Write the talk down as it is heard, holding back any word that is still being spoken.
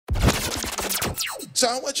So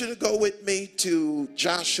I want you to go with me to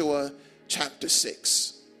Joshua chapter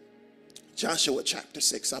 6. Joshua chapter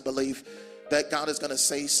 6. I believe that God is going to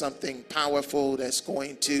say something powerful that's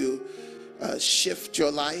going to shift your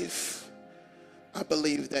life. I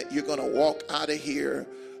believe that you're going to walk out of here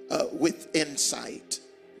with insight.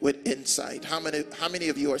 With insight. How many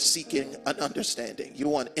of you are seeking an understanding? You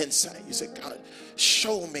want insight. You say, God,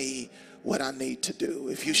 show me what I need to do.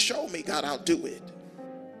 If you show me, God, I'll do it.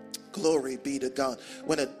 Glory be to God.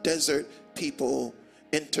 When a desert people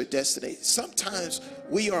enter destiny, sometimes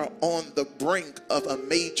we are on the brink of a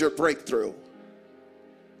major breakthrough.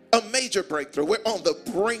 A major breakthrough. We're on the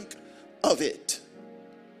brink of it.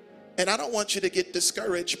 And I don't want you to get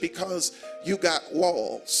discouraged because you got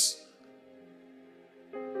walls.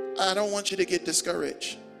 I don't want you to get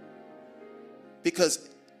discouraged because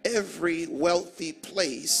every wealthy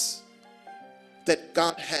place that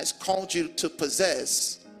God has called you to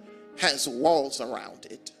possess has walls around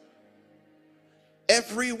it.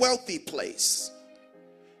 Every wealthy place,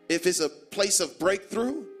 if it's a place of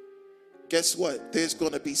breakthrough, guess what? There's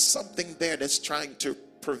going to be something there that's trying to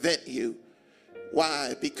prevent you.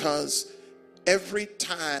 Why? Because every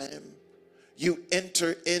time you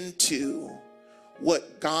enter into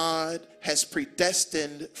what God has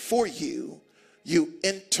predestined for you, you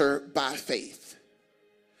enter by faith.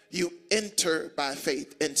 You enter by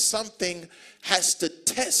faith, and something has to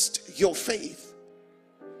test your faith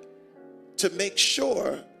to make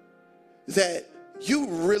sure that you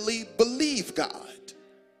really believe God.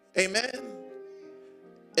 Amen.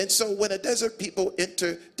 And so when a desert people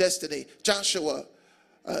enter destiny, Joshua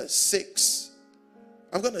 6,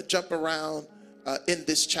 I'm going to jump around in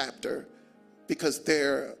this chapter because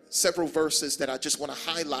there are several verses that I just want to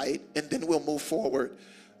highlight, and then we'll move forward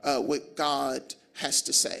what God has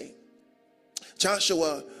to say.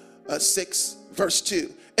 Joshua 6 verse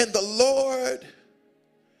 2. And the Lord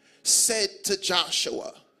said to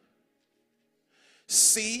Joshua,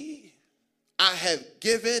 see, I have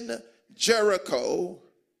given Jericho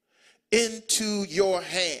into your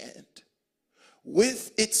hand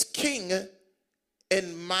with its king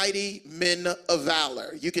and mighty men of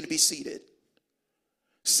valor. You can be seated.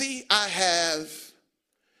 See, I have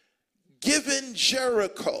given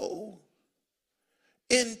Jericho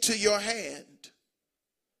into your hand.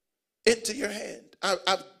 Into your hand.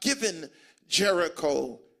 I've given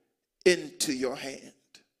Jericho into your hand.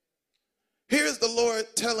 Here's the Lord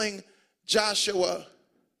telling Joshua,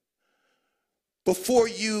 before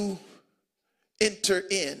you enter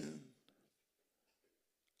in,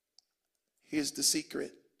 here's the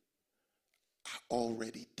secret. I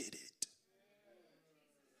already did it.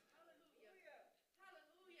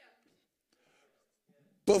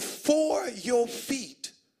 Before your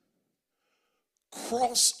feet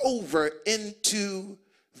cross over into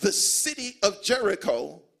the city of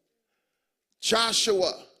Jericho,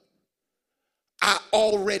 Joshua, I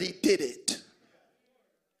already did it.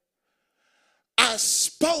 I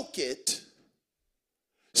spoke it,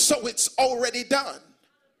 so it's already done.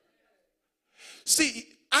 See,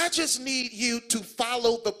 I just need you to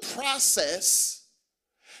follow the process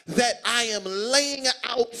that I am laying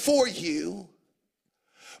out for you.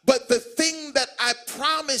 But the thing that I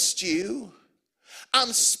promised you,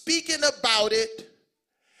 I'm speaking about it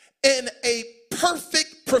in a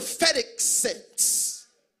perfect prophetic sense,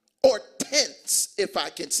 or tense, if I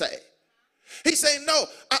can say. He's saying, no,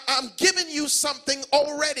 I'm giving you something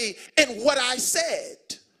already in what I said.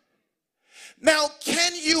 Now,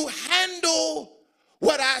 can you handle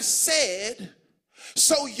what I said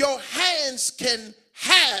so your hands can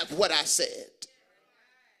have what I said?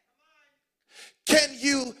 Can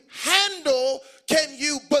you handle, can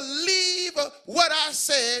you believe what I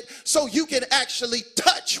said so you can actually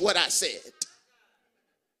touch what I said?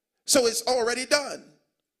 So it's already done.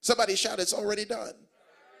 Somebody shout, it's already done.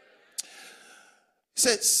 He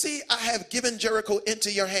said, see, I have given Jericho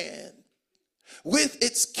into your hand with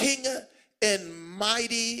its king and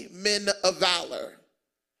mighty men of valor.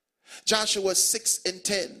 Joshua 6 and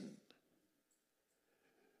 10.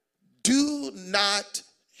 Do not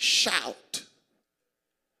shout.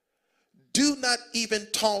 Do not even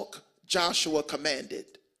talk, Joshua commanded.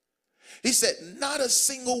 He said, not a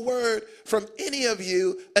single word from any of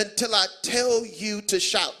you until I tell you to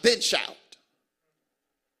shout, then shout.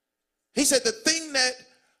 He said, the thing that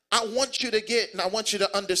I want you to get and I want you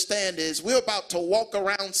to understand is we're about to walk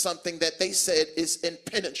around something that they said is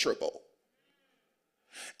impenetrable.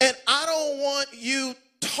 And I don't want you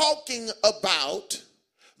talking about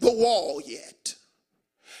the wall yet.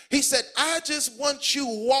 He said, I just want you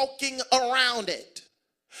walking around it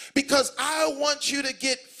because I want you to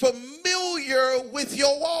get familiar with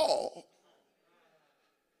your wall.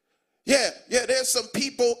 Yeah, there's some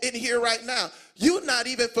people in here right now. You're not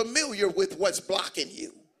even familiar with what's blocking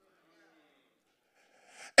you.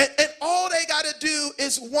 And all they got to do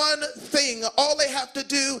is one thing. All they have to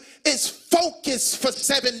do is focus for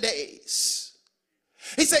 7 days.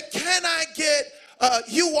 He said, can I get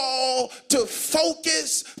you all to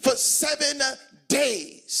focus for 7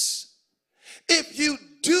 days? If you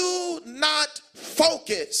do not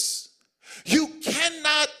focus, you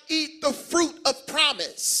cannot eat the fruit of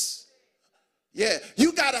promise. Yeah,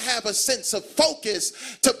 you got to have a sense of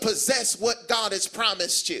focus to possess what God has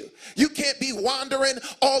promised you. You can't be wandering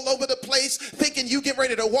all over the place thinking you get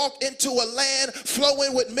ready to walk into a land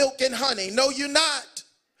flowing with milk and honey. No, you're not.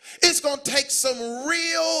 It's going to take some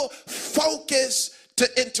real focus to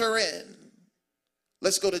enter in.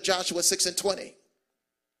 Let's go to Joshua 6:20.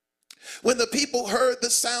 When the people heard the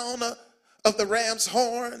sound of the ram's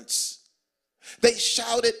horns, they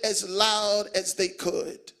shouted as loud as they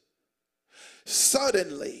could.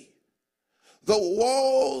 Suddenly, the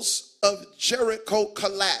walls of Jericho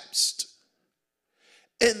collapsed,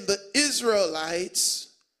 and the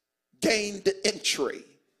Israelites gained entry.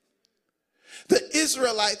 The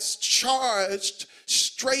Israelites charged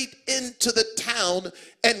straight into the town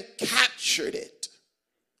and captured it.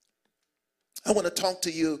 I want to talk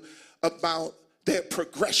to you about their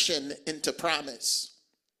progression into promise.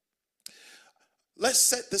 Let's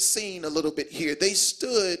set the scene a little bit here. They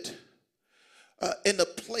stood in a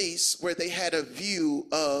place where they had a view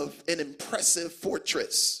of an impressive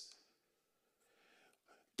fortress.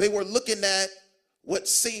 They were looking at what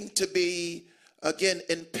seemed to be, again,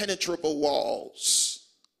 impenetrable walls.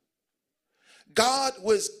 God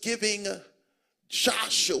was giving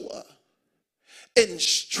Joshua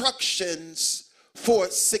instructions for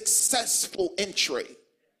successful entry.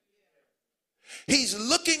 He's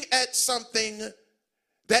looking at something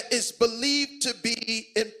that is believed to be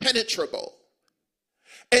impenetrable.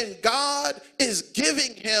 And God is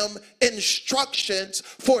giving him instructions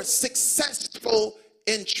for successful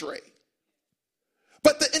entry.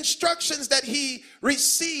 But the instructions that he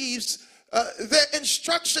receives, they're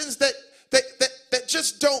instructions that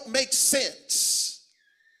just don't make sense.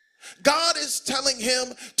 God is telling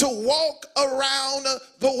him to walk around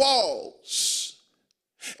the walls.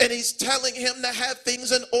 And he's telling him to have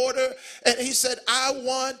things in order. And he said, I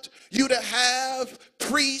want you to have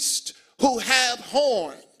priests who have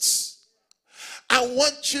horns. I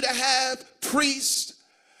want you to have priests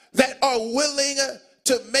that are willing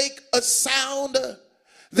to make a sound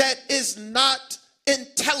that is not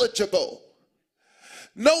intelligible.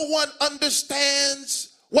 No one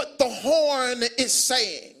understands what the horn is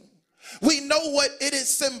saying. We know what it is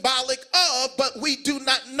symbolic of, but we do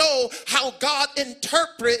not know how God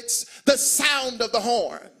interprets the sound of the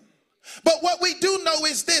horn. But what we do know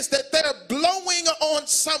is this, that they're blowing on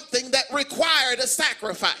something that required a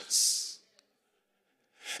sacrifice.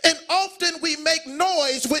 And often we make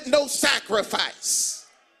noise with no sacrifice.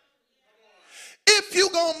 If you're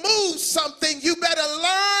going to move something, you better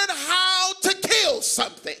learn how to kill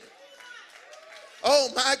something. Oh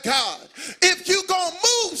my God. If you're going to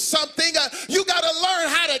move something, you got to learn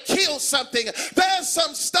how to kill something. There's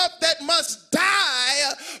some stuff that must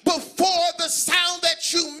die before the sound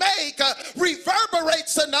that you make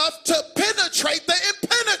reverberates enough to penetrate the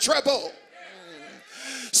impenetrable.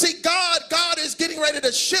 See, God is getting ready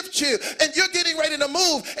to shift you, and you're getting ready to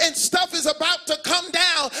move, and stuff is about to come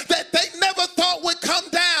down that they never thought would come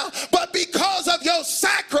down, but because of your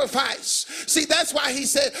sacrifice. See, that's why he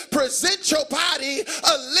said, present your body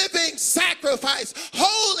a living sacrifice,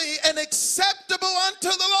 holy and acceptable unto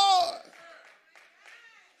the Lord.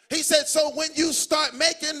 He said, so when you start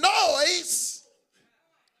making noise,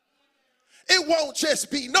 it won't just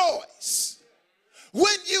be noise.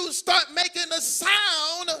 When you start making a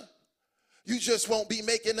sound, you just won't be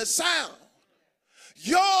making a sound.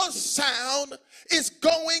 Your sound is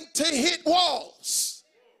going to hit walls.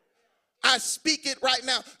 I speak it right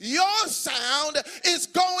now. Your sound is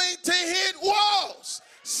going to hit walls.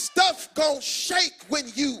 Stuff gonna shake when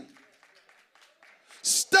you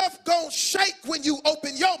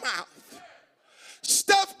open your mouth.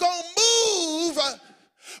 Stuff gonna move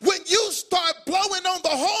when you start blowing on the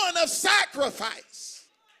horn of sacrifice.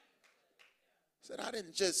 I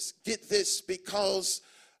didn't just get this because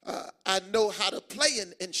I know how to play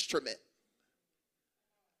an instrument.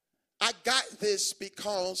 I got this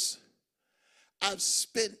because I've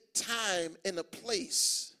spent time in a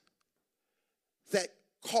place that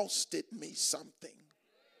costed me something.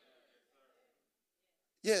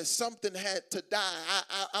 Yeah, something had to die.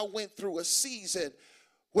 I went through a season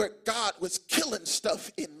where God was killing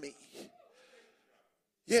stuff in me.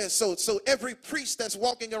 Yeah, so every priest that's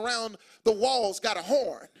walking around the walls got a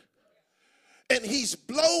horn. And he's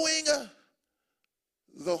blowing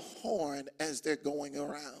the horn as they're going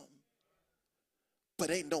around.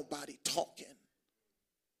 But ain't nobody talking.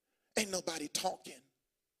 Ain't nobody talking.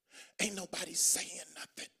 Ain't nobody saying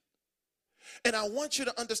nothing. And I want you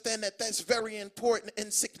to understand that that's very important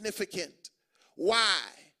and significant. Why?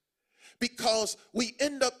 Because we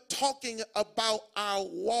end up talking about our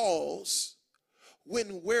walls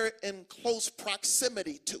when we're in close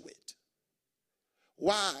proximity to it.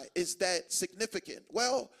 Why is that significant?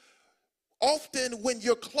 Well, often when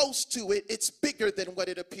you're close to it, it's bigger than what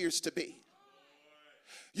it appears to be.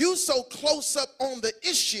 You so close up on the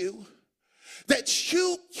issue that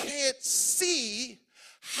you can't see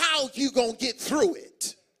how you gonna get through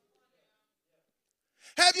it.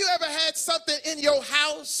 Have you ever had something in your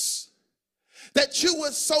house that you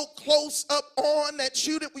were so close up on that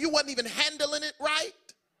you wasn't even handling it right?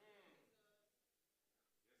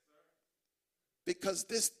 Because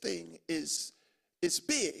this thing is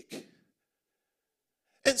big.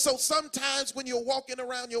 And so sometimes when you're walking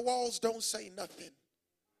around your walls, don't say nothing.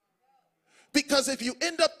 Because if you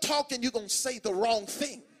end up talking, you're going to say the wrong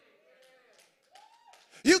thing.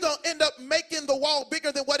 You're going to end up making the wall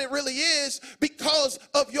bigger than what it really is because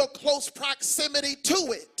of your close proximity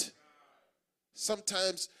to it.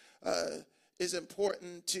 Sometimes it's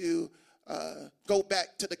important to go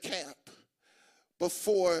back to the camp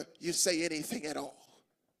before you say anything at all.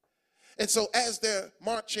 And so as they're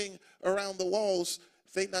marching around the walls,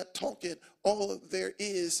 they're not talking. All there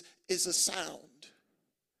is a sound.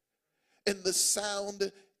 And the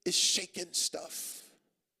sound is shaking stuff.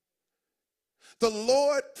 The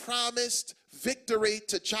Lord promised victory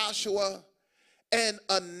to Joshua and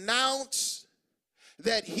announced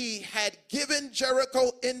that he had given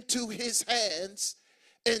Jericho into his hands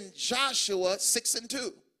in Joshua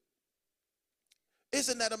 6:2.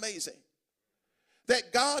 Isn't that amazing?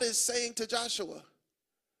 That God is saying to Joshua,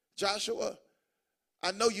 Joshua,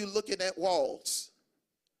 I know you're looking at walls,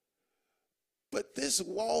 but this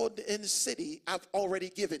walled-in city I've already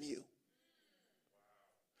given you.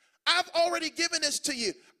 I've already given this to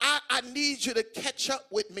you. I need you to catch up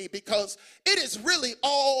with me because it is really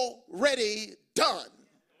already done.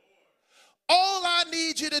 All I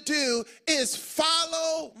need you to do is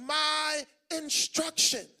follow my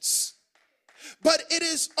instructions. But it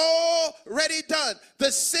is already done.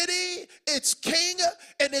 The city, its king,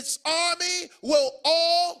 and its army will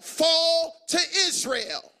all fall to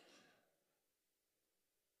Israel.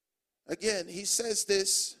 Again, he says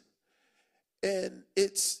this, and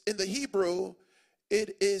it's in the Hebrew,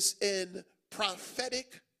 it is in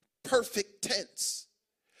prophetic perfect tense,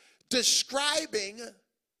 describing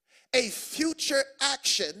a future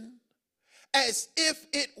action as if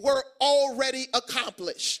it were already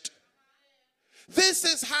accomplished. This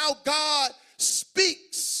is how God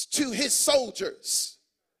speaks to his soldiers.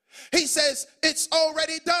 He says, it's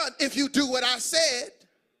already done. If you do what I said,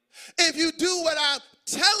 if you do what I'm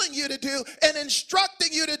telling you to do and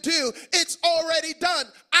instructing you to do, it's already done.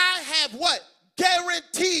 I have what?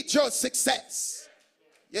 Guaranteed your success.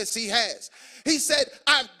 Yes, he has. He said,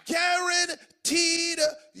 I've guaranteed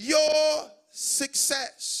your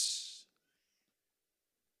success.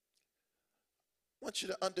 I want you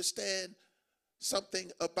to understand something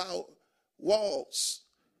about walls.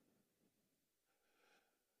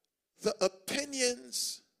 The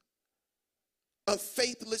opinions of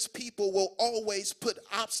faithless people will always put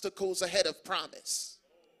obstacles ahead of promise.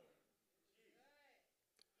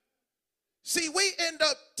 See, we end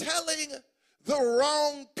up telling the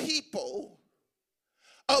wrong people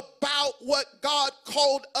about what God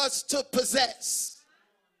called us to possess.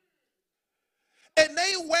 And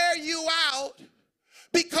they wear you out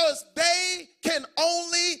because they can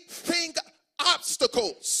only think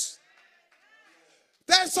obstacles.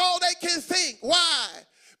 That's all they can think. Why?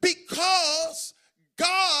 Because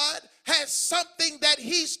God has something that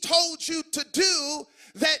he's told you to do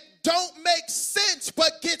that don't make sense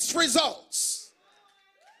but gets results.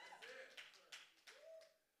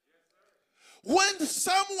 When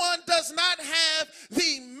someone does not have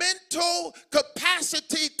the mental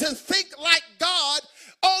capacity to think like God,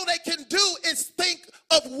 all they can do is think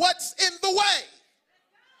of what's in the way.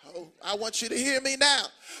 Oh, I want you to hear me now.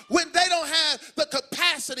 When they don't have the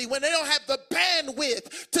capacity, when they don't have the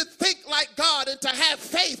bandwidth to think like God and to have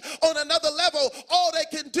faith on another level, all they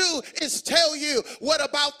can do is tell you, what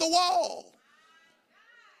about the wall?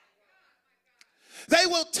 They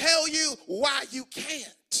will tell you why you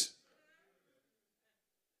can't.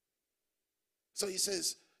 So he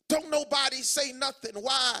says, don't nobody say nothing.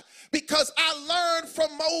 Why? Because I learned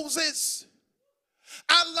from Moses.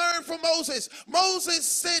 I learned from Moses. Moses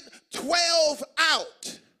sent 12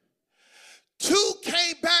 out. 2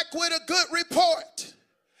 came back with a good report.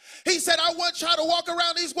 He said, I want y'all to walk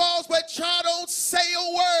around these walls, but y'all don't say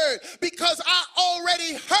a word because I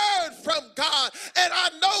already heard from God and I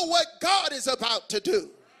know what God is about to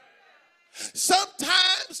do.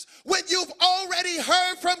 Sometimes when you've already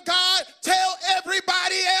heard from God, tell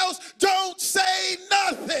everybody else, don't say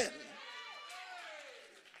nothing.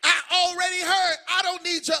 I already heard. I don't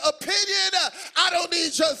need your opinion. I don't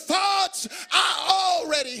need your thoughts. I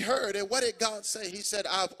already heard. And what did God say? He said,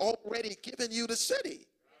 I've already given you the city.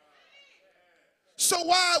 So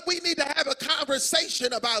why we need to have a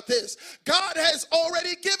conversation about this? God has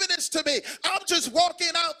already given this to me. I'm just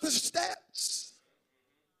walking out the steps.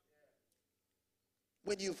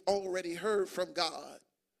 When you've already heard from God,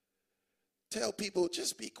 tell people,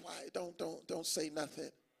 just be quiet. Don't say nothing.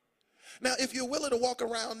 Now, if you're willing to walk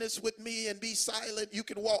around this with me and be silent, you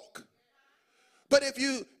can walk. But if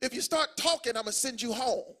you start talking, I'm going to send you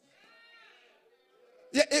home.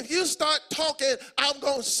 Yeah, if you start talking, I'm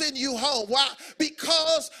going to send you home. Why?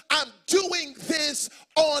 Because I'm doing this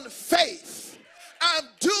on faith. I'm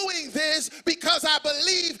doing this because I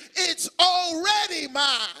believe it's already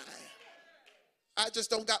mine. I just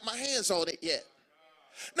don't got my hands on it yet.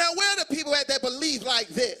 Now, where are the people at that believe like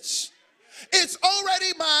this? It's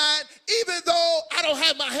already mine, even though I don't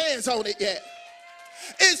have my hands on it yet.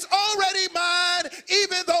 It's already mine,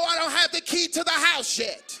 even though I don't have the key to the house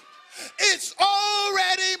yet. It's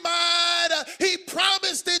already mine. He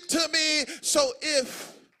promised it to me. So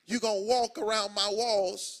if you're going to walk around my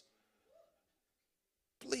walls,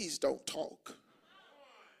 please don't talk.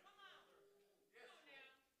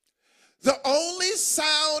 The only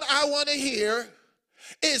sound I want to hear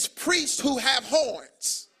is priests who have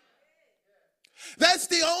horns. That's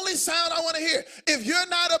the only sound I want to hear. If you're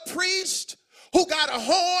not a priest who got a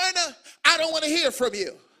horn, I don't want to hear from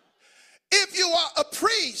you. If you are a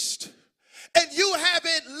priest and you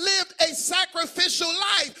haven't lived a sacrificial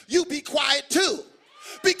life, you be quiet too.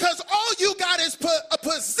 Because all you got is a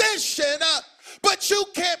position, but you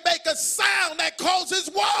can't make a sound that causes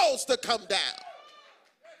walls to come down.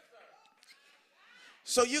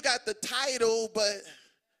 So you got the title, but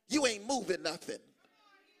you ain't moving nothing.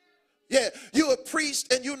 Yeah, you're a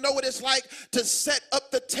priest and you know what it's like to set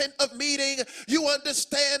up the tent of meeting. You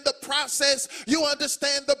understand the process. You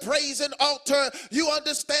understand the brazen altar. You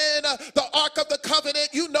understand the Ark of the Covenant.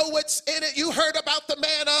 You know what's in it. You heard about the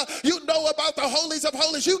manna. You know about the holies of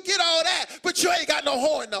holies. You get all that, but you ain't got no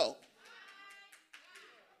horn though.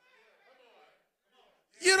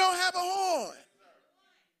 You don't have a horn.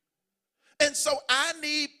 And so I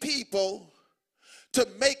need people to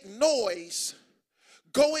make noise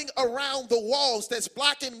going around the walls that's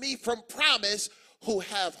blocking me from promise who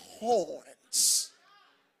have horns.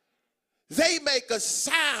 They make a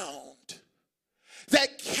sound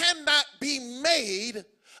that cannot be made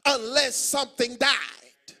unless something died.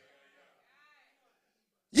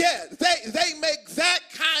 Yeah, they make that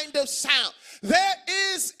kind of sound. There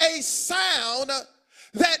is a sound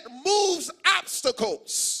that moves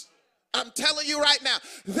obstacles. I'm telling you right now,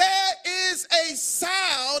 there is a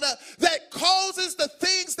sound that causes the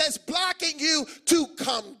things that's blocking you to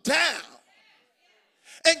come down.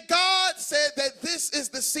 And God said that this is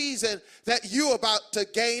the season that you're about to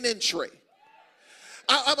gain entry.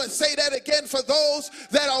 I'm going to say that again for those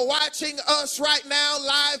that are watching us right now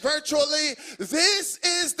live virtually. This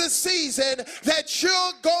is the season that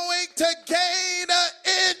you're going to gain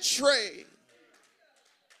entry.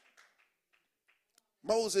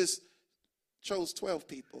 Moses chose 12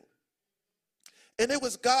 people. And it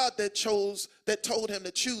was God that told him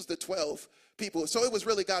to choose the 12 people. So it was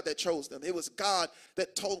really God that chose them. It was God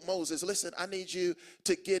that told Moses, listen, I need you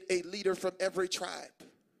to get a leader from every tribe.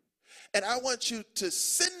 And I want you to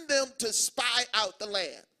send them to spy out the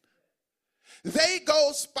land. They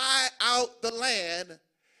go spy out the land,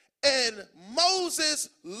 and Moses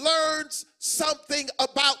learns something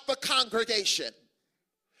about the congregation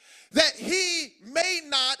that he may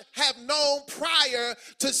not have known prior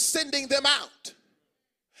to sending them out.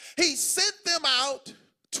 He sent them out,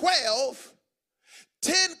 12,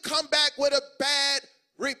 10 come back with a bad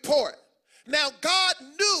report. Now, God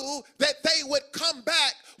knew that they would come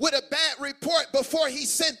back with a bad report before he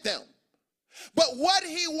sent them. But what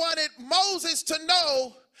he wanted Moses to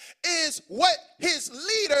know is what his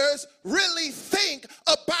leaders really think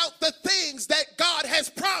about the things that God has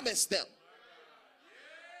promised them.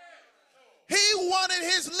 He wanted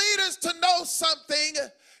his leaders to know something.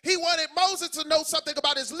 He wanted Moses to know something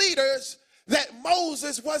about his leaders that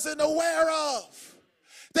Moses wasn't aware of.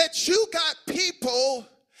 That you got people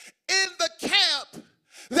in the camp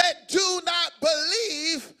that do not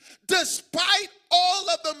believe despite all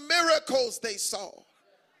of the miracles they saw.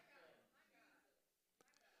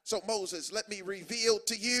 So Moses, let me reveal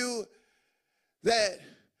to you that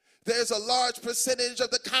there's a large percentage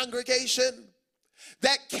of the congregation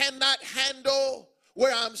that cannot handle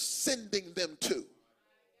where I'm sending them to.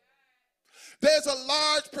 There's a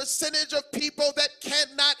large percentage of people that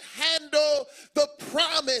cannot handle the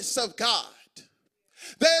promise of God.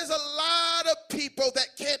 There's a lot of people that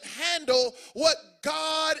can't handle what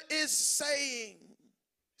God is saying.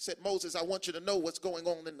 He said, Moses, I want you to know what's going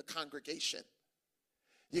on in the congregation.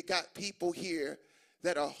 You got people here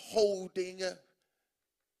that are holding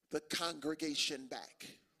the congregation back.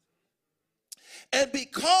 And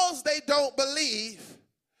because they don't believe,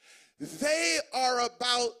 they are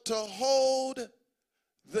about to hold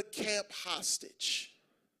the camp hostage.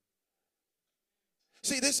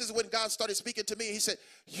 See, this is when God started speaking to me. He said,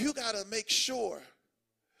 you got to make sure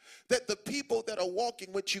that the people that are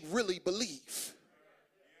walking with you really believe.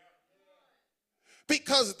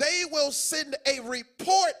 Because they will send a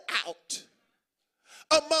report out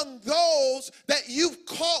among those that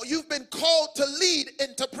you've been called to lead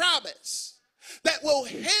into promise, that will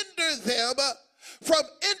hinder them from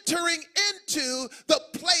entering into the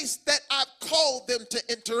place that I've called them to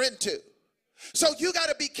enter into. So you got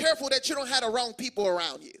to be careful that you don't have the wrong people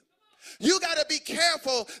around you. You got to be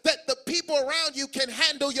careful that the people around you can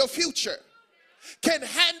handle your future, can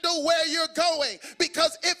handle where you're going,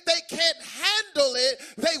 because if they can't handle it,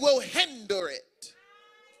 they will hinder it.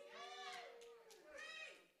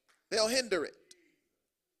 They'll hinder it.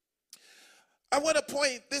 I want to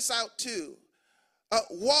point this out too.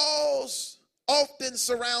 Walls often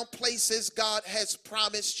surround places God has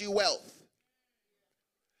promised you wealth.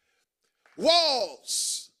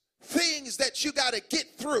 Walls, things that you got to get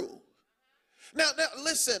through. Now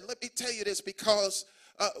listen, let me tell you this, because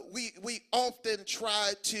we often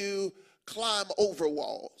try to climb over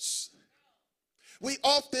walls. We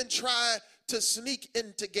often try to sneak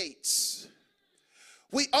into gates.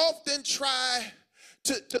 We often try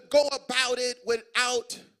to go about it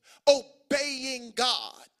without obeying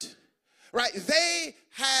God. Right? They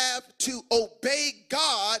have to obey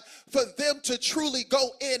God for them to truly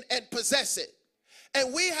go in and possess it.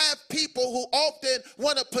 And we have people who often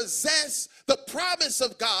want to possess the promise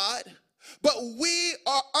of God, but we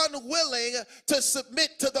are unwilling to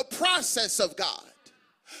submit to the process of God.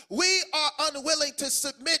 We are unwilling to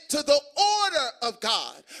submit to the order of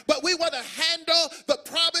God, but we want to handle the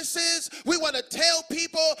promises. We want to tell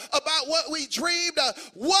people about what we dreamed.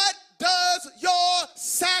 What does your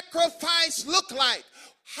sacrifice look like?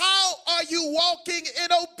 How are you walking in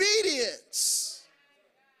obedience?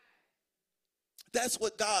 That's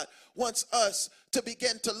what God wants us to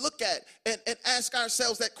begin to look at and ask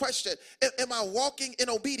ourselves that question. Am I walking in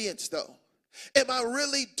obedience though? Am I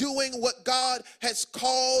really doing what God has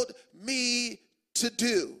called me to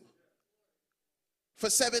do? For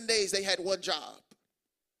 7 days, they had one job.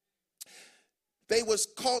 They was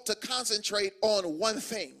called to concentrate on one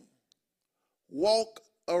thing: walk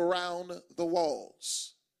around the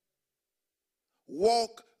walls.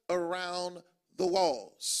 Walk around the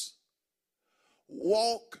walls.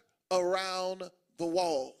 Walk around the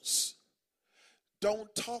walls.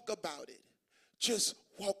 Don't talk about it. Just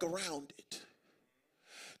walk around it.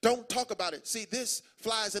 Don't talk about it. See, this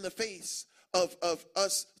flies in the face of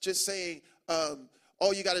us just saying,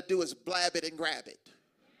 all you got to do is blab it and grab it.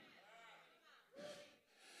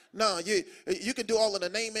 No, you can do all of the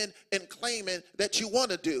naming and claiming that you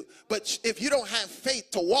want to do. But if you don't have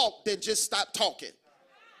faith to walk, then just stop talking.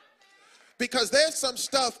 Because there's some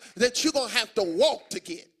stuff that you're going to have to walk to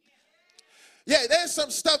get. Yeah, there's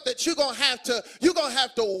some stuff that you're gonna have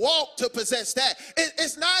to walk to possess that.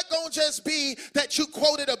 It's not gonna just be that you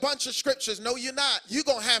quoted a bunch of scriptures. No, you're not. You're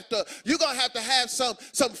gonna have to have some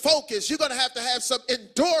focus. You're gonna have to have some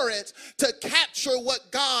endurance to capture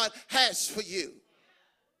what God has for you.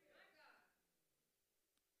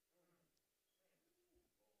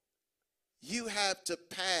 You have to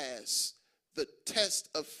pass the test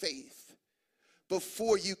of faith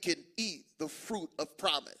before you can eat the fruit of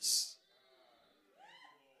promise.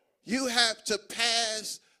 You have to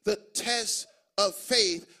pass the test of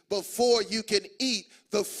faith before you can eat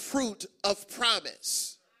the fruit of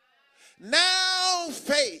promise. Now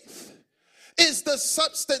faith is the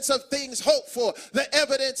substance of things hoped for, the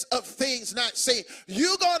evidence of things not seen.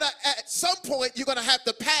 At some point, you're gonna have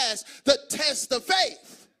to pass the test of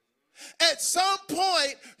faith. At some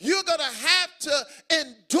point, you're gonna have to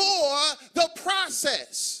endure the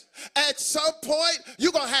process. At some point,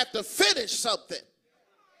 you're gonna have to finish something.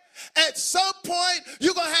 At some point,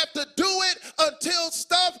 you're going to have to do it until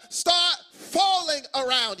stuff start falling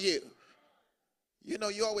around you. You know,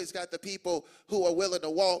 you always got the people who are willing to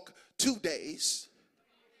walk 2 days.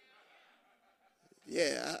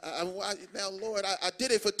 Yeah, now, Lord, I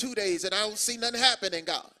did it for 2 days and I don't see nothing happening,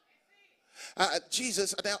 God.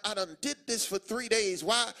 Jesus, now I done did this for 3 days.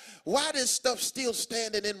 Why this stuff still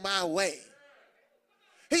standing in my way?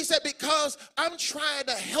 He said, because I'm trying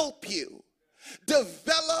to help you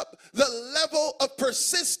develop the level of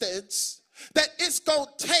persistence that it's going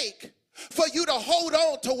to take for you to hold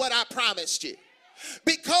on to what I promised you.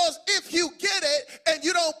 Because if you get it and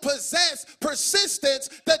you don't possess persistence,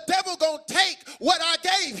 the devil going to take what I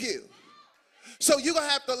gave you. So you're going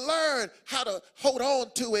to have to learn how to hold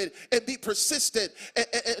on to it and be persistent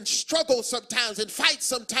and struggle sometimes and fight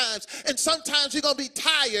sometimes. And sometimes you're going to be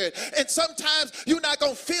tired. And sometimes you're not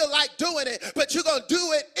going to feel like doing it. But you're going to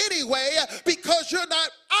do it anyway because you're not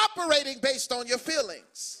operating based on your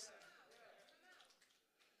feelings.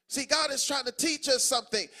 See, God is trying to teach us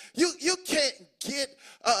something. You can't get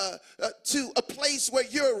to a place where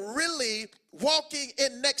you're really walking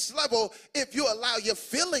in next level if you allow your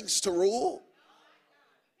feelings to rule.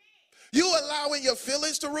 You allowing your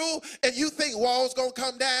feelings to rule and you think walls gonna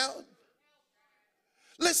come down?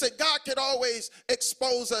 Listen, God can always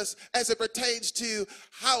expose us as it pertains to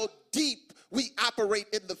how deep we operate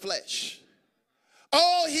in the flesh.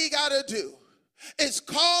 All he gotta do is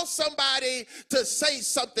call somebody to say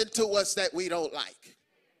something to us that we don't like.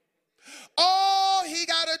 All he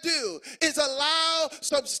gotta do is allow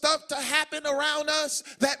some stuff to happen around us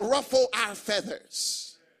that ruffle our feathers.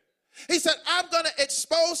 He said, I'm going to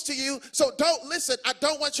expose to you, so don't listen. I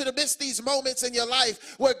don't want you to miss these moments in your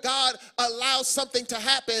life where God allows something to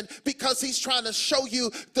happen because he's trying to show you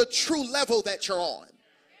the true level that you're on.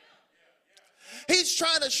 He's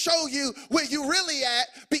trying to show you where you're really at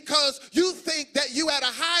because you think that you at a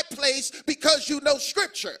high place because you know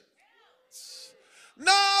scripture.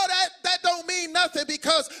 No, that don't mean nothing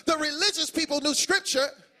because the religious people knew scripture,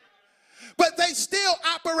 but they still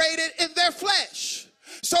operated in their flesh.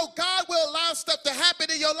 So God will allow stuff to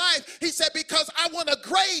happen in your life. He said, because I want to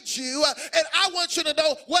grade you and I want you to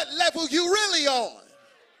know what level you really on.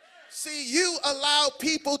 See, you allow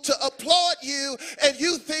people to applaud you and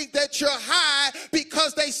you think that you're high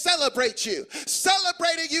because they celebrate you.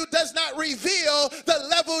 Celebrating you does not reveal the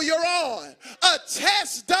level you're on. A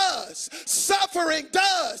test does. Suffering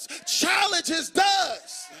does. Challenges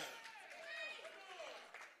does.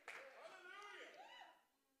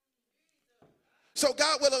 So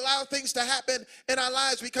God will allow things to happen in our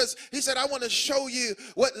lives because he said, I want to show you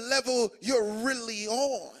what level you're really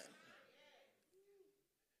on.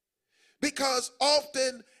 Because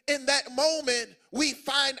often in that moment, we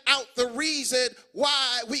find out the reason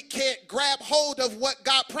why we can't grab hold of what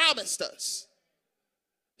God promised us.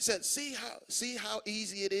 He said, see how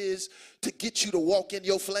easy it is to get you to walk in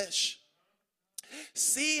your flesh.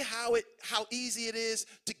 See how easy it is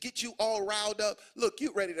to get you all riled up. Look,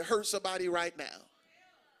 you're ready to hurt somebody right now.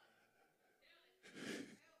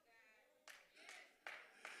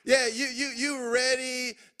 Yeah, you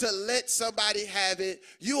ready to let somebody have it.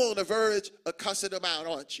 You on the verge of cussing them out,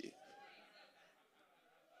 aren't you?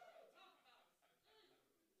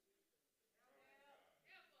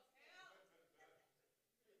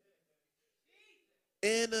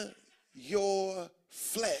 In your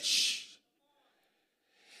flesh.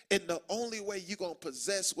 And the only way you're going to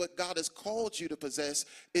possess what God has called you to possess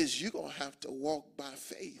is you're going to have to walk by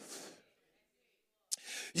faith.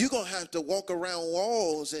 You're going to have to walk around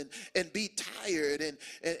walls and be tired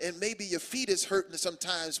and maybe your feet is hurting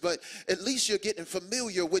sometimes, but at least you're getting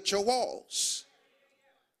familiar with your walls.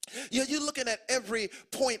 You're looking at every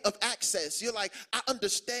point of access. You're like, I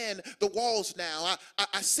understand the walls now.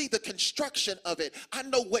 I see the construction of it. I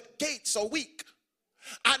know what gates are weak.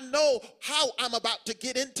 I know how I'm about to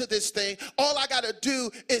get into this thing. All I got to do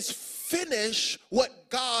is finish what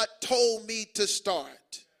God told me to start.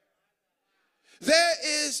 There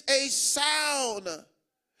is a sound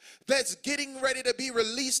that's getting ready to be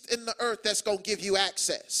released in the earth that's going to give you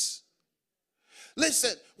access.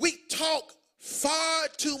 Listen, we talk far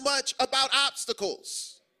too much about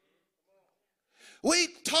obstacles. We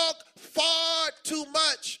talk far too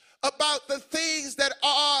much about the things that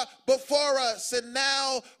are before us. And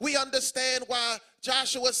now we understand why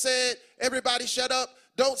Joshua said, everybody shut up,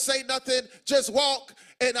 don't say nothing, just walk,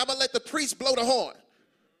 and I'm going to let the priest blow the horn.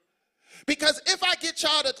 Because if I get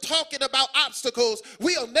y'all to talking about obstacles,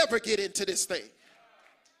 we'll never get into this thing.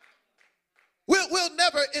 We'll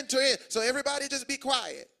never enter in. So everybody just be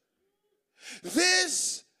quiet.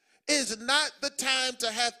 This is not the time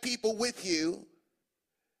to have people with you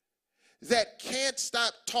that can't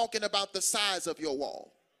stop talking about the size of your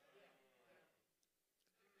wall.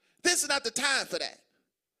 This is not the time for that.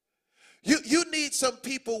 You need some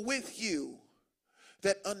people with you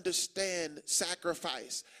that understand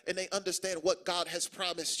sacrifice and they understand what God has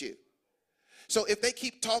promised you. So if they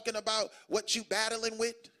keep talking about what you battling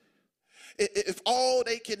with, if all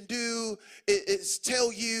they can do is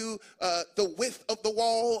tell you the width of the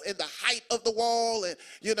wall and the height of the wall and,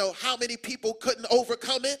 you know, how many people couldn't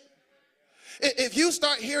overcome it, if you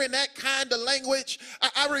start hearing that kind of language,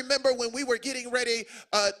 I remember when we were getting ready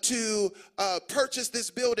to purchase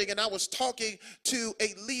this building, and I was talking to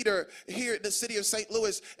a leader here in the city of St.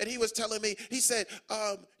 Louis, and he was telling me, he said,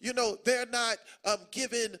 you know, they're not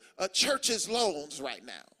giving churches loans right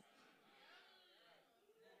now.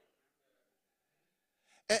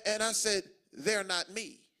 And I said, they're not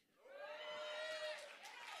me.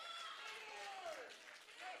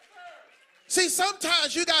 See,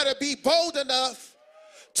 sometimes you got to be bold enough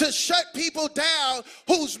to shut people down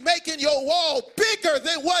who's making your wall bigger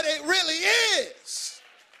than what it really is.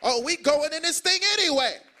 Oh, we going in this thing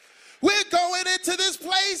anyway. We're going into this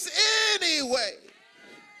place anyway.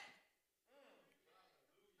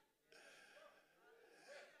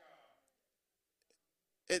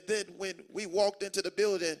 And then when we walked into the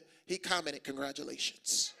building, he commented,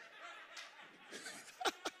 congratulations.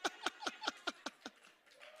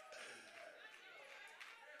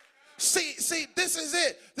 See, this is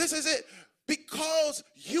it. This is it. Because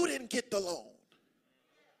you didn't get the loan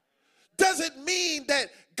doesn't mean that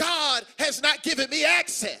God has not given me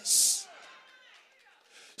access.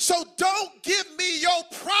 So don't give me your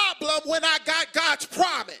problem when I got God's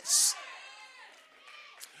promise.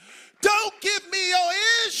 Don't give me your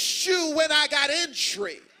issue when I got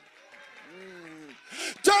entry.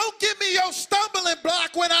 Don't give me your stumbling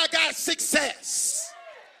block when I got success.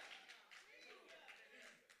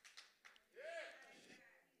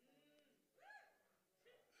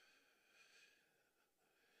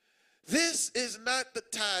 This is not the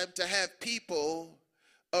time to have people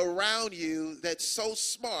around you that's so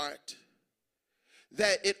smart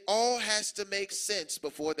that it all has to make sense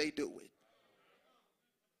before they do it.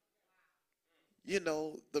 You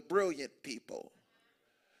know, the brilliant people.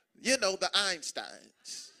 You know, the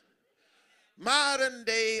Einsteins. Modern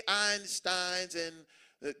day Einsteins and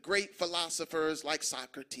the great philosophers like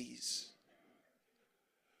Socrates.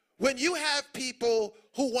 When you have people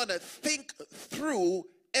who want to think through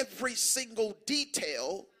every single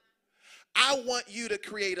detail, I want you to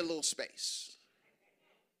create a little space.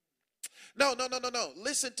 No.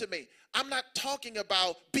 Listen to me. I'm not talking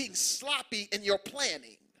about being sloppy in your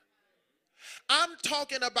planning. I'm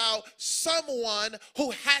talking about someone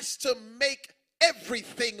who has to make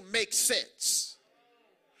everything make sense.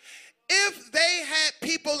 If they had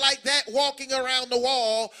people like that walking around the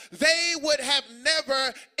wall, they would have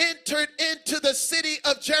never entered into the city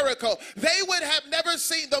of Jericho. They would have never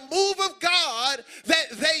seen the move of God that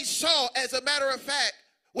they saw. As a matter of fact,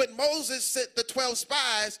 when Moses sent the 12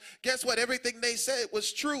 spies, guess what? Everything they said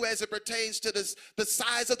was true as it pertains to the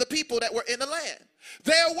size of the people that were in the land.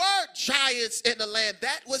 There were giants in the land.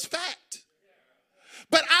 That was fact.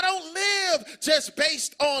 But I don't live just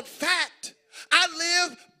based on fact. I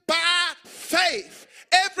live by faith.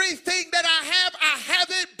 Everything that I have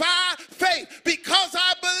it by faith because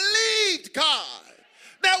I believed God.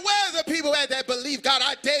 Now, where are the people at that believe God?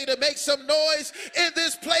 I dare you to make some noise in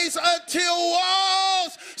this place until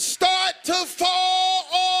walls start to fall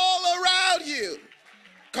all around you.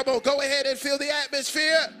 Come on, go ahead and feel the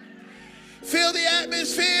atmosphere. Feel the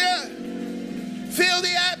atmosphere. Feel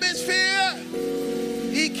the atmosphere.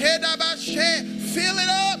 Feel it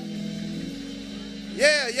up.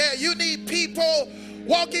 Yeah, you need people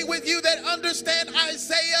walking with you that understand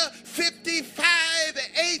Isaiah 55,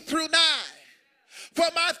 8 through 9. For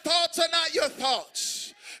my thoughts are not your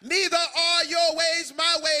thoughts, neither are your ways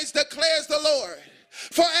my ways, declares the Lord.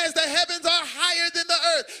 For as the heavens are higher than the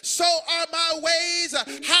earth, so are my ways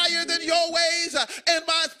higher than your ways, and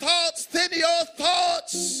my thoughts than your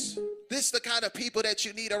thoughts. This is the kind of people that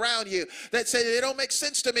you need around you that say, they don't make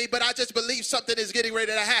sense to me, but I just believe something is getting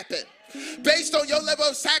ready to happen. Based on your level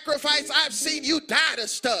of sacrifice, I've seen you die to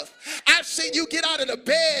stuff. I've seen you get out of the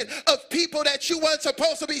bed of people that you weren't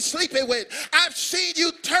supposed to be sleeping with. I've seen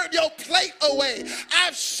you turn your plate away.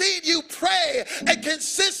 I've seen you pray and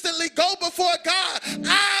consistently go before God.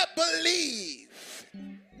 I believe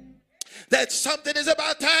that something is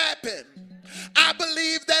about to happen. I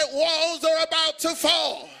believe that walls are about to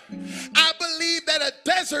fall. I believe that a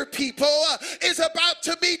desert people is about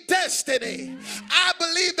to meet destiny. I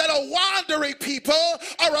believe that a wandering people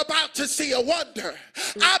are about to see a wonder.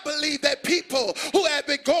 I believe that people who have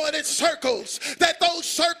been going in circles, that those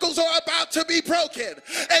circles are about to be broken,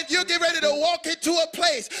 and you get ready to walk into a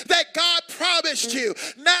place that God promised you.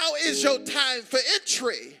 Now is your time for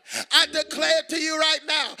entry. I declare to you right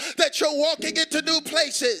now that you're walking into new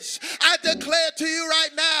places. I declare to you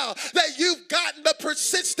right now that you've gotten the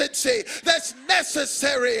persistency that's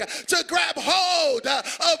necessary to grab hold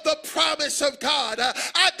of the promise of God.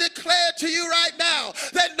 I declare to you right now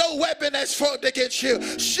that no weapon that's formed against you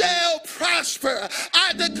shall prosper.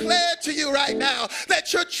 I declare to you right now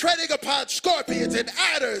that you're treading upon scorpions and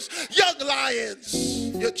adders, young lions.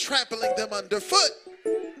 You're trampling them underfoot.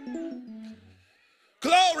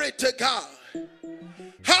 Glory to God.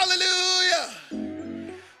 Hallelujah.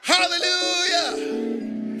 Hallelujah.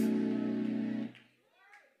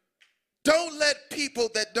 Don't let people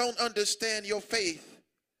that don't understand your faith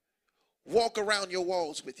walk around your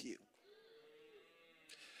walls with you.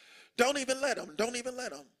 Don't even let them. Don't even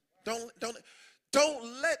let them. Don't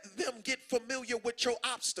let them get familiar with your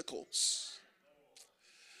obstacles.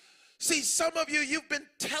 See, some of you, you've been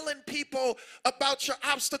telling people about your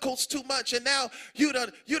obstacles too much, and now you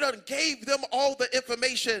done gave them all the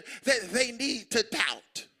information that they need to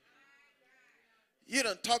doubt. You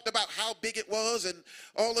done talked about how big it was and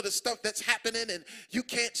all of the stuff that's happening, and you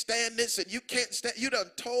can't stand this and you can't stand. You done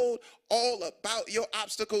told all about your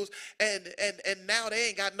obstacles, and now they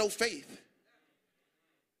ain't got no faith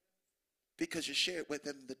because you shared with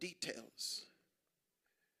them the details.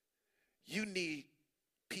 You need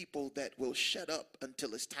people that will shut up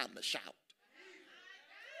until it's time to shout.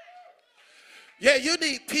 Yeah, you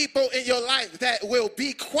need people in your life that will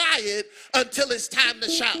be quiet until it's time to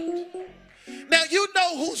shout. Now, you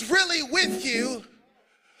know who's really with you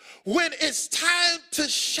when it's time to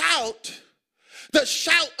shout the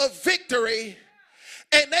shout of victory,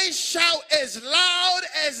 and they shout as loud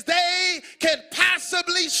as they can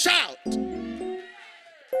possibly shout.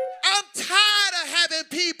 I'm tired of having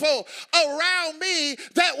people around me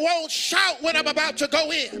that won't shout when I'm about to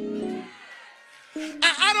go in.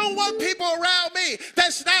 I don't want people around me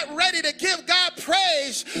that's not ready to give God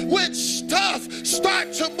praise when stuff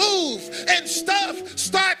start to move and stuff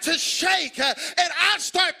start to shake, and I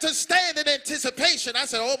start to stand in anticipation. I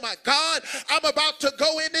said, oh my God, I'm about to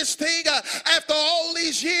go in this thing after all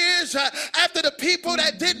these years, after the people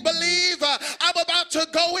that didn't believe, I'm about to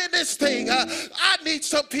go in this thing. I need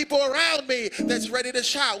some people around me that's ready to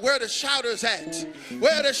shout. Where are the shouters at?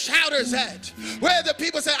 Where are the shouters at? Where are the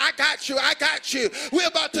people say, I got you, I got you. We're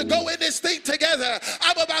about to go in this thing together.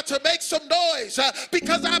 I'm about to make some noise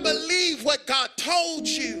because I believe what God told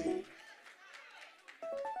you.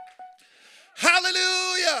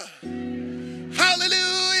 Hallelujah.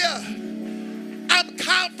 Hallelujah. I'm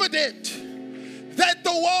confident that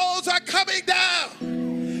the walls are coming down.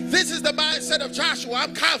 This is the mindset of Joshua.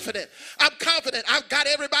 I'm confident. I'm confident. I've got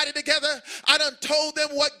everybody together. I done told them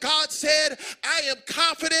what God said. I am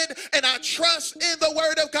confident and I trust in the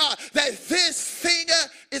word of God that this thing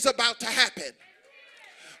is about to happen.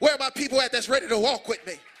 Where are my people at that's ready to walk with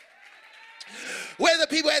me? Where are the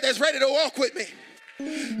people at that's ready to walk with me?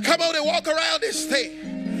 Come on and walk around this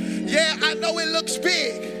thing. Yeah, I know it looks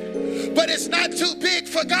big, but it's not too big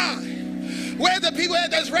for God. Where are the people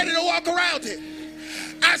at that's ready to walk around it?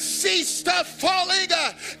 I see stuff falling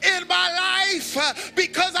in my life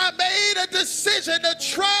because I made a decision to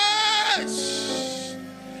trust.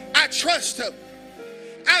 I trust him.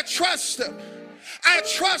 I trust him. I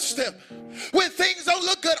trust him. When things don't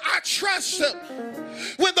look good, I trust him.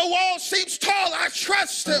 When the wall seems tall, I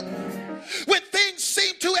trust him. When things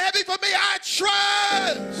seem too heavy for me, I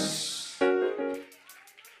trust.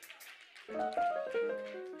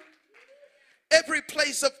 Every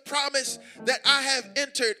place of promise that I have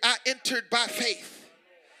entered, I entered by faith.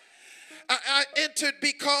 I entered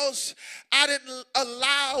because I didn't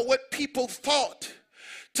allow what people thought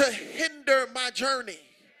to hinder my journey.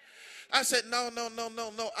 I said, no.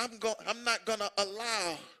 I'm not going to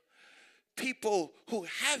allow people who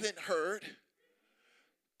haven't heard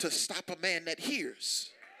to stop a man that hears.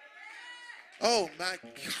 Oh my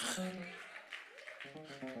God.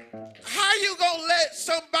 How you gonna let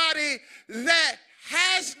somebody that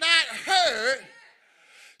has not heard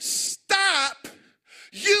stop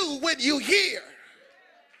you when you hear?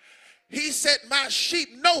 He said, my sheep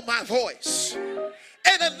know my voice,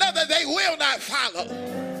 and another they will not follow.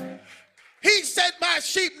 He said, my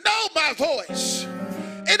sheep know my voice,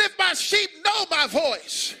 and if my sheep know my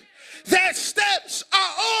voice, their steps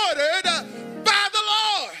are ordered by the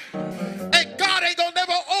Lord. And God ain't gonna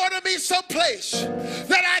never order me someplace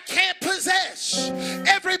that I can't possess.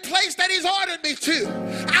 Every place place that he's ordered me to.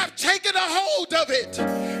 I've taken a hold of it,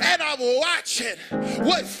 and I'm watching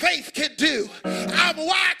what faith can do. I'm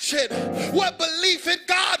watching what belief in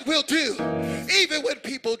God will do, even when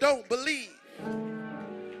people don't believe.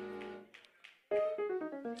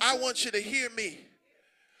 I want you to hear me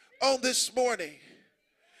on this morning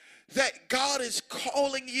that God is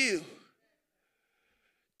calling you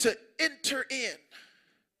to enter in.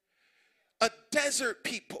 A desert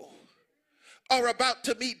people are about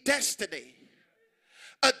to meet destiny.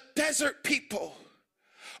 A desert people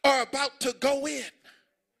are about to go in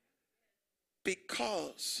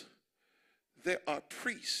because there are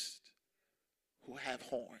priests who have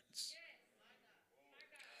horns.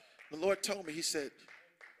 The Lord told me, he said,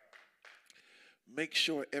 make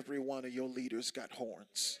sure every one of your leaders got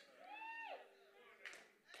horns.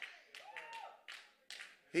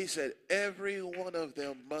 He said, every one of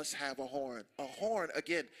them must have a horn. A horn,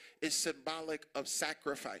 again, is symbolic of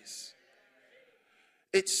sacrifice.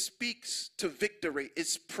 It speaks to victory.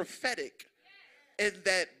 It's prophetic in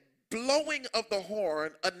that blowing of the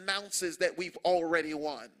horn announces that we've already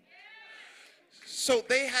won. So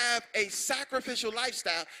they have a sacrificial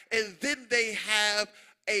lifestyle, and then they have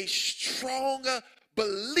a strong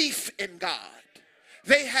belief in God.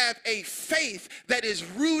 They have a faith that is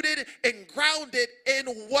rooted and grounded in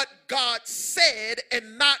what God said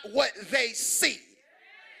and not what they see.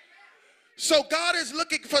 So God is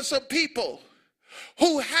looking for some people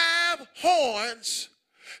who have horns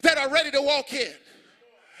that are ready to walk in.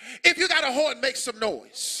 If you got a horn, make some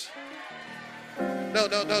noise. No.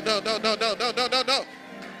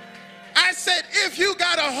 I said, if you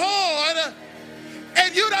got a horn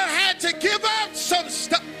and you done had to give up some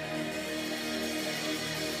stuff.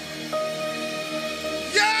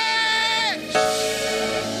 Yes!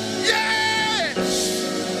 Yes!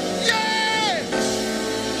 Yes!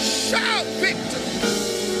 Shout victory.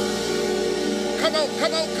 Come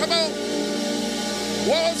on.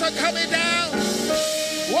 Walls are coming down.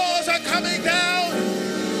 Walls are coming down.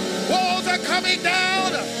 Walls are coming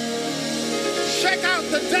down. Check out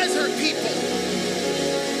the desert people.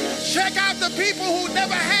 Check out the people who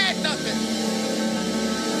never had nothing.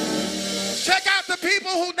 Check out the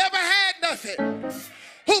people who never had nothing.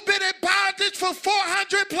 Who've been in bondage for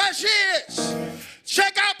 400 plus years.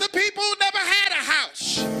 Check out the people who never had a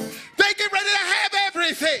house. They get ready to have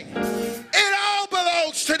everything. It all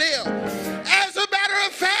belongs to them. As a matter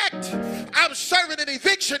of fact, I'm serving an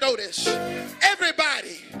eviction notice.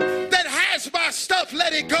 Everybody that has my stuff,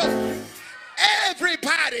 let it go.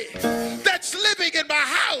 Everybody that's living in my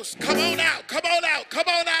house, come on out, come on out, come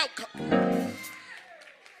on out.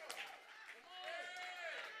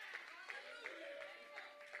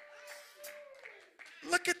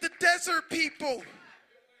 Look at the desert people.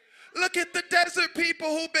 Look at the desert people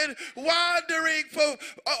who've been wandering for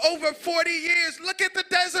over 40 years. Look at the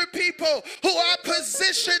desert people who are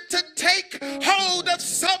positioned to take hold of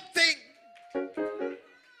something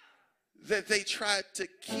that they tried to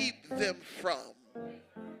keep them from.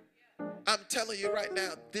 I'm telling you right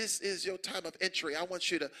now, this is your time of entry. I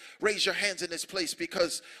want you to raise your hands in this place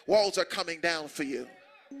because walls are coming down for you.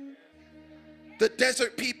 The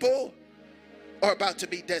desert people are about to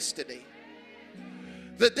be destiny.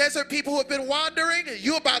 The desert people who have been wandering,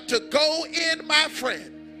 you're about to go in, my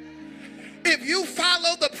friend. If you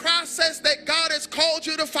follow the process that God has called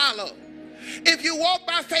you to follow, if you walk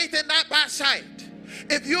by faith and not by sight,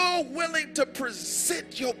 if you're willing to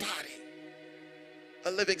present your body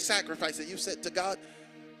a living sacrifice, and you said to God,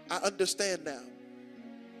 I understand now.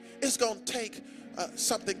 It's going to take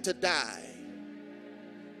something to die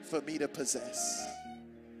for me to possess.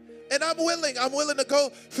 And I'm willing to go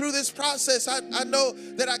through this process. I know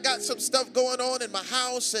that I got some stuff going on in my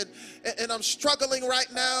house, and I'm struggling right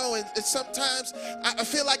now, and sometimes I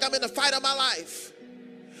feel like I'm in the fight of my life.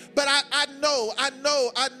 But I know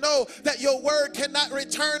that your word cannot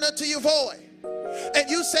return unto you void. And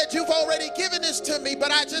you said you've already given this to me,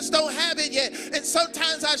 but I just don't have it yet. And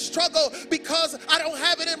sometimes I struggle because I don't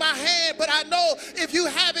have it in my hand, but I know if you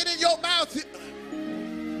have it in your mouth.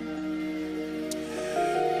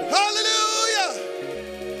 Hallelujah.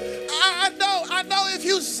 I know if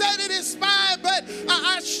you said it, it's mine, but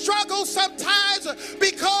I struggle sometimes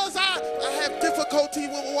because I have difficulty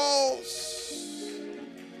with walls.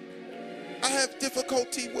 I have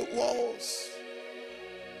difficulty with walls.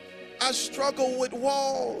 I struggle with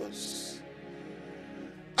walls.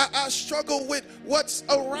 I struggle with what's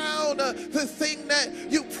around the thing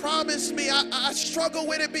that you promised me. I struggle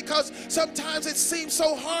with it because sometimes it seems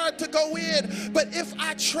so hard to go in. But if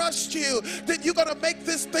I trust you, then you're going to make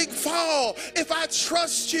this thing fall. If I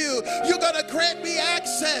trust you, you're going to grant me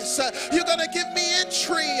access. You're going to give me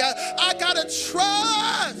entry. I got to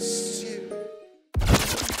trust.